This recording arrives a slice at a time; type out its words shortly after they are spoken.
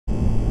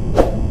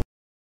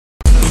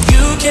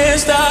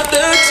can't stop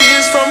the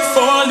tears from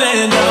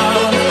falling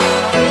down.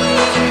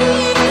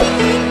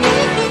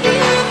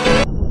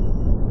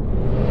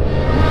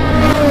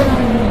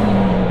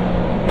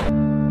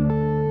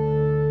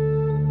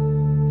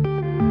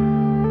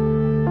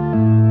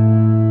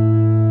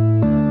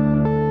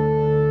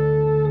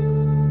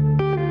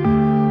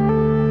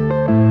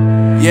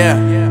 Yeah.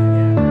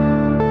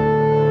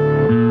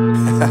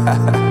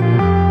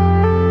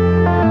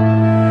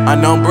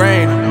 Unknown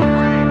Brain,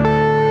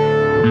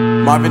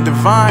 Marvin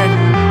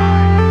Devine.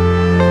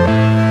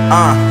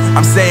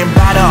 I'm saying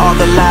bye to all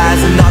the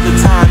lies and all the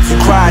times you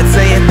cried,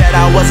 saying that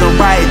I wasn't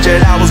right,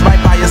 yet I was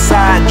right by your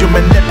side. You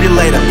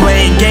manipulator,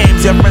 playing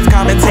games, your friends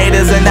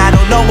commentators, and I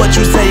don't know what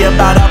you say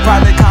about our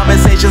private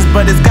conversations,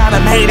 but it's got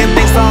them hating.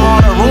 Thanks to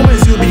all the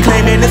rumors you be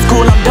claiming. It's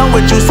cool, I'm done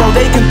with you, so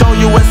they can throw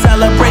you a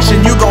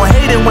celebration. You gon'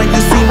 hate it when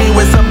you see me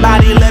with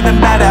somebody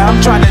living better. I'm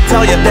trying to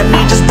tell you that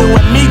me just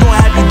doing me gon'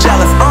 have you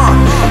jealous.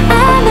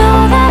 I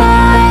know that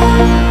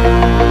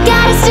I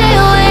gotta stay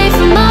away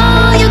from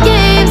all your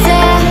games,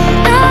 yeah.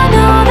 I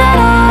know that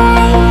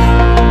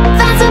I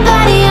find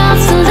somebody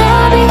else to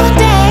love me one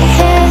day,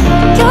 yeah.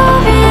 You'll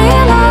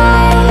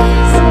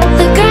realize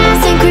the grass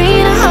ain't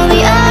greener on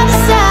the other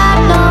side,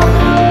 no.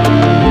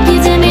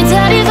 You did me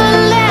dirty for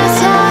the last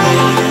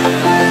time,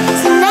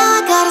 so now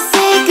I gotta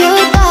say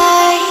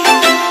goodbye.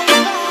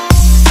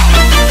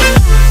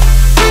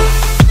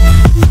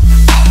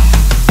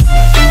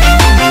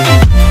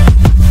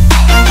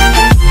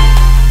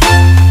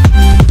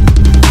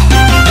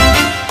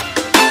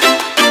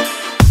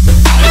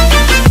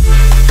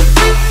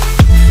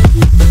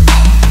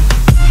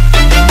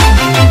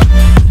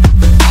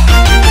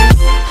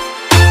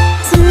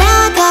 So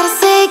now I gotta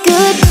say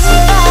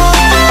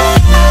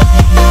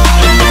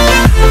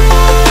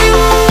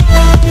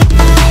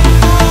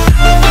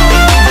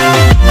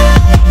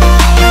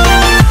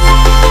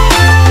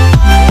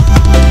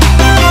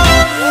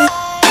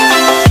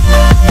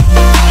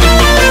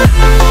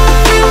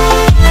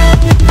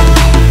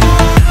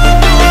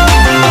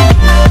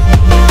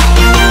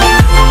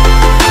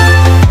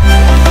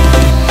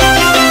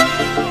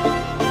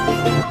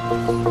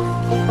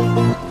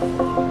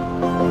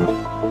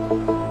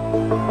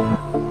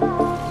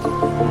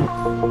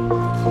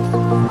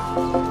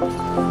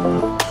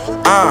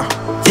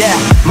Yeah,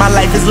 my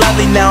life is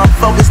lovely now, I'm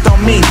focused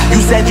on me.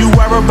 You said you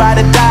were about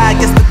to die, I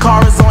guess the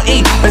car is on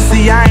E. But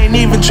see, I ain't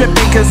even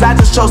tripping, cause I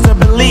just chose to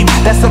believe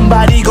that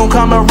somebody gon'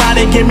 come around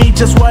and give me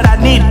just what I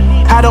need.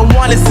 I don't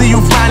wanna see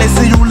you flying,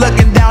 see you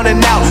looking down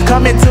and out,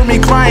 coming to me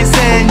crying,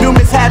 saying you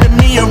miss having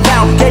me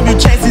around. Gave you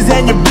chances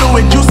and you blew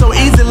it, you so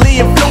easily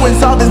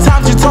influenced. All the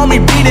times you told me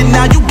beat it,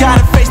 now you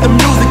gotta face the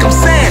music. I'm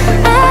saying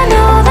I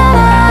know that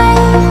I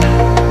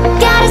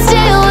gotta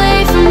stay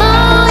away from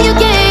all your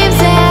games,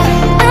 yeah.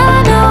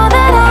 I know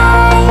that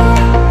I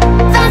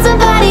found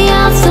somebody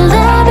else to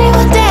love me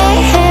one day,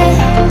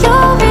 yeah.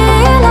 You'll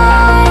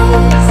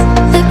realize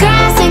the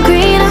grass ain't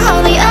greener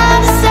on the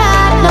other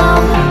side,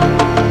 no.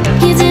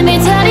 You did me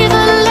dirty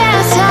for the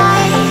last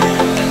time,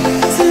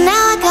 so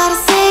now I gotta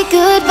say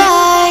goodbye.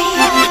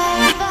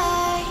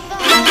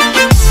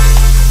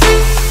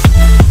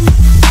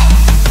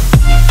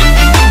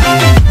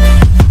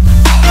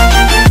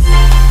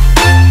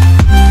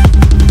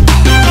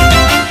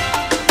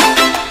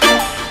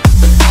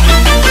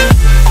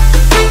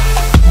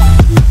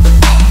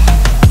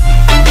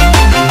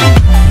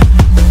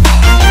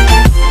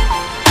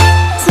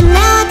 So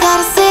now I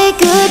gotta say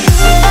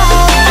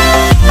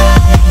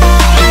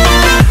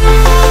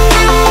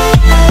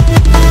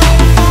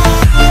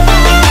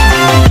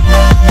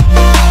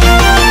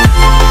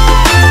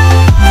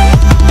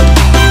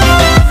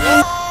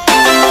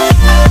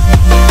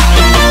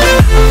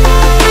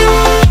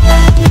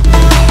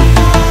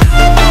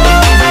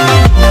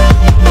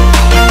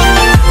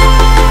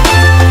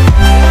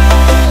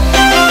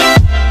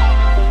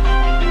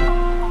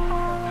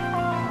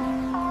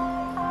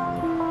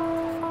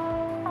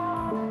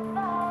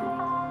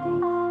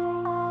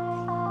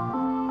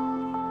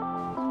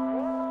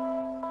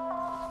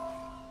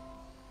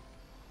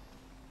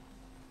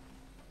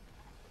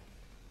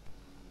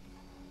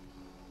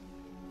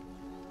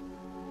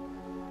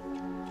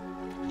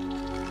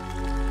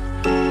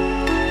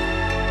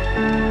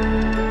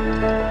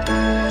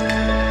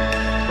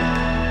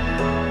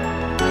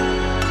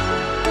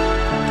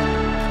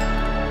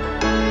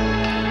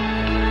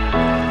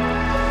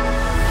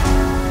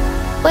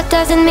What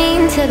does it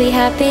mean to be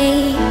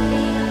happy?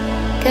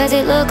 Cause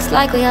it looks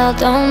like we all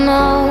don't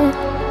know.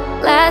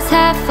 Glass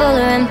half full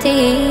or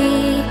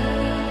empty,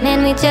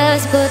 man, we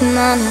just putting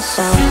on a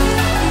show.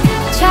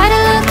 Try to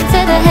look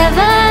to the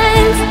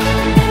heavens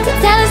to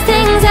tell us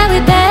things that we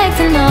beg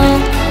to know.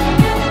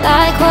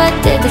 Like what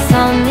did this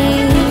all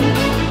mean?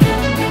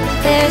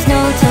 There's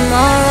no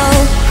tomorrow.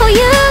 Oh,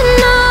 you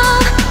know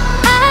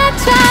I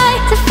try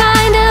to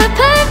find a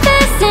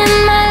purpose in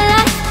my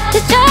life to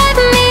drive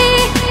me,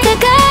 to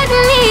guide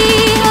me.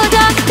 Oh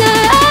doctor,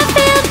 I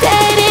feel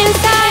dead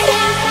inside.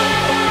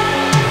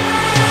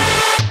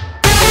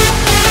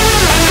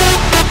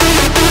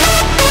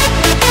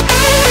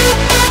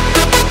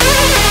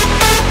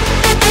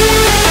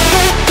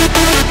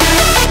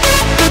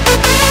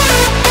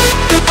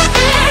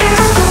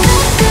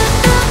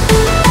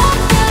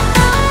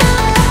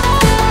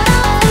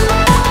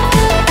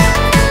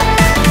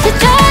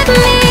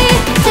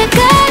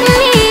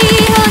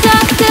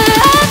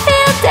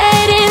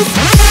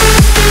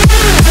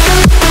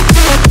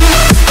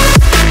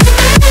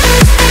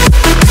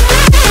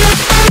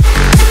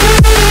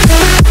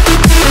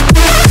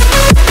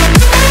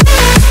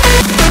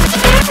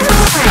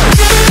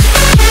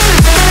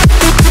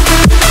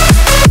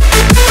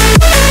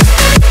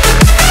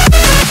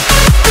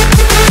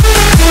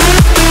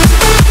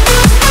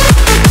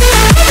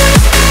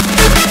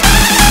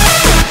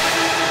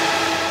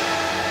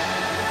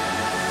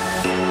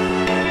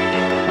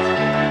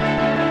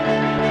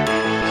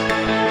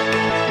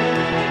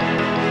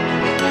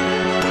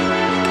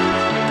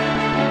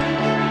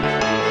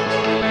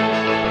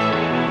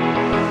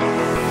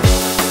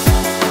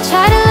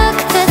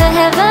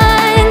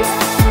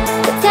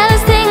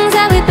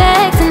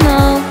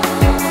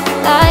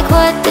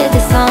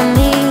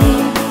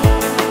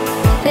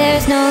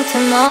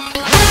 know.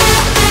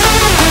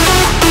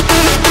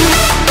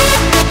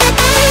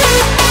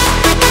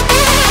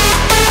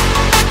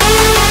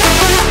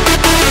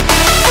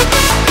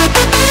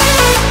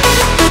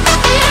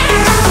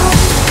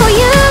 Oh,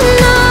 you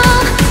know,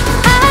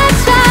 I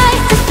try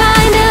to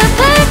find a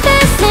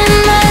purpose in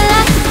my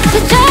life to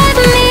drive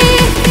me,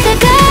 to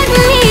guide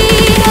me.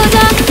 Oh,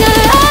 doctor,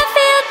 I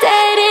feel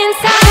dead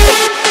inside.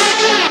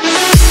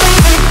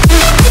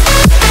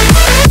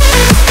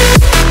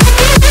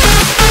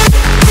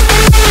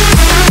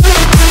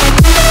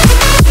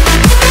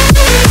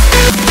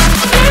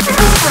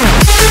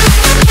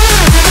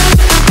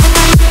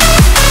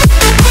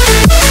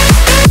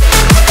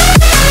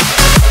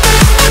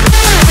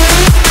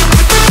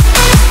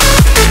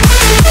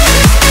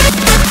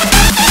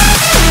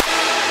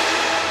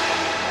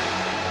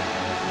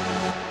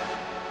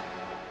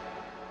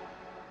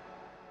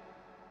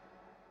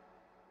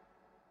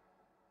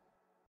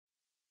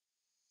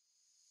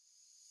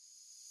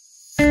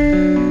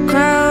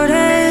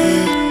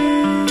 Crowded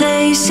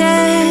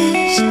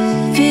places,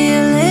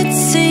 feel it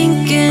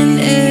sinking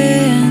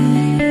in.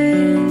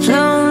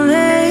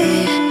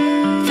 Lonely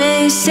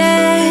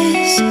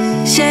faces,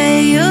 say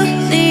you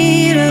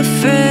need a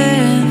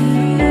friend.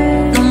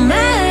 No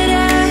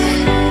matter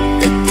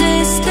the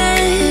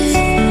distance,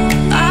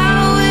 I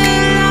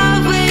will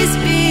always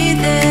be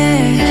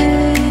there.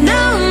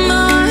 No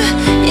more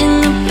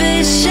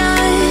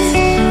inhibitions,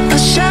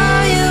 I'll show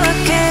you I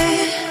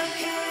care.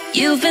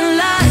 You've been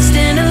lost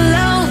and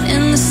alone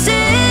in the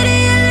city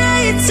of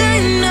lights, I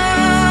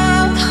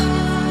know.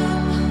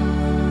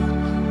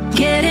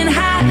 Getting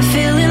high,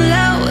 feeling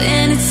low,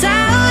 and it's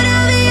out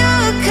of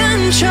your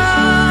control.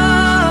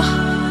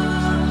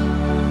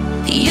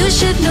 You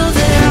should know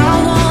that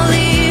I want